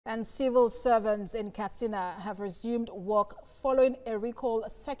And civil servants in Katsina have resumed work following a recall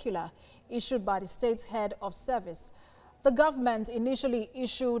circular issued by the state's head of service. The government initially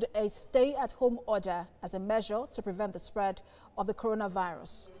issued a stay-at-home order as a measure to prevent the spread of the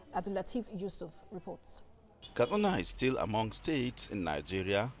coronavirus. Latif Yusuf reports. Katsina is still among states in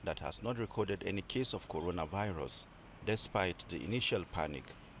Nigeria that has not recorded any case of coronavirus, despite the initial panic.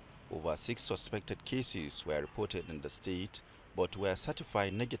 Over 6 suspected cases were reported in the state, but were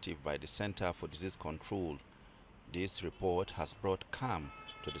certified negative by the Center for Disease Control. This report has brought calm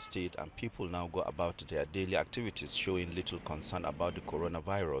to the state, and people now go about their daily activities showing little concern about the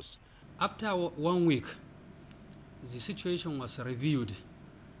coronavirus. After 1 week, the situation was reviewed,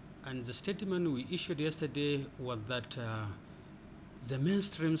 and the statement we issued yesterday was that the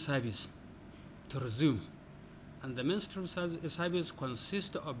mainstream service to resume. And the mainstream service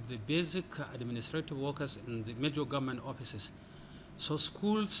consists of the basic administrative workers in the major government offices. So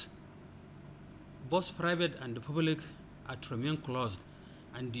schools, both private and public, are to remain closed.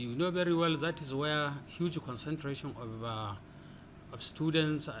 And you know very well that is where huge concentration of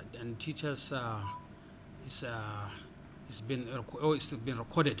students and teachers is been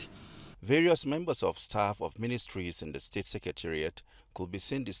recorded. Various members of staff of ministries in the state secretariat could be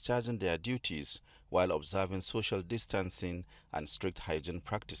seen discharging their duties while observing social distancing and strict hygiene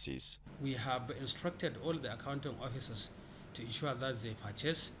practices. We have instructed all the accounting officers to ensure that they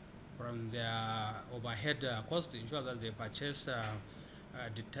purchase from their overhead cost, to ensure that they purchase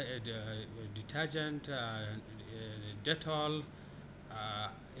detergent, Dettol,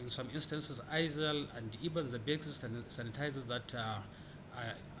 in some instances Isel, and even the basic sanitizers that are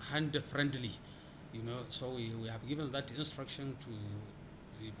hand-friendly. You know, so we have given that instruction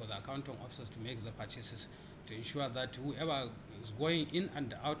for the accounting officers to make the purchases, to ensure that whoever is going in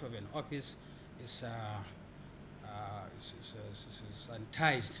and out of an office is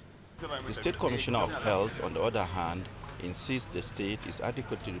sanitized. The State Commissioner of Health, on the other hand, insists the state is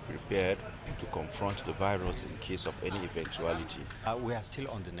adequately prepared to confront the virus in case of any eventuality. We are still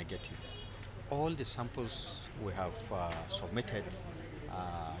on the negative. All the samples we have submitted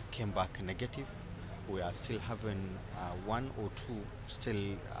came back negative. We are still having 1 or 2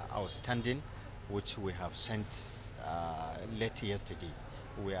 still outstanding, which we have sent late yesterday.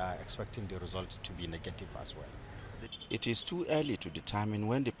 We are expecting the result to be negative as well. It is too early to determine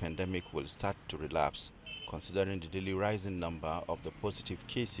when the pandemic will start to relapse, considering the daily rising number of the positive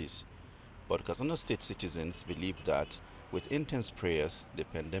cases. But Katsina State citizens believe that with intense prayers, the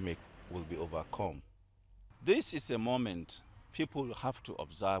pandemic will be overcome. This is a moment people have to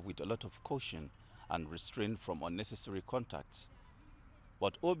observe with a lot of caution and restrain from unnecessary contacts.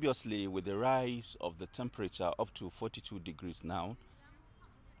 But obviously, with the rise of the temperature up to 42 degrees now,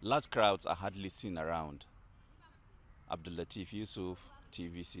 large crowds are hardly seen around. Latif Yusuf,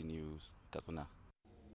 TVC News, Katsina.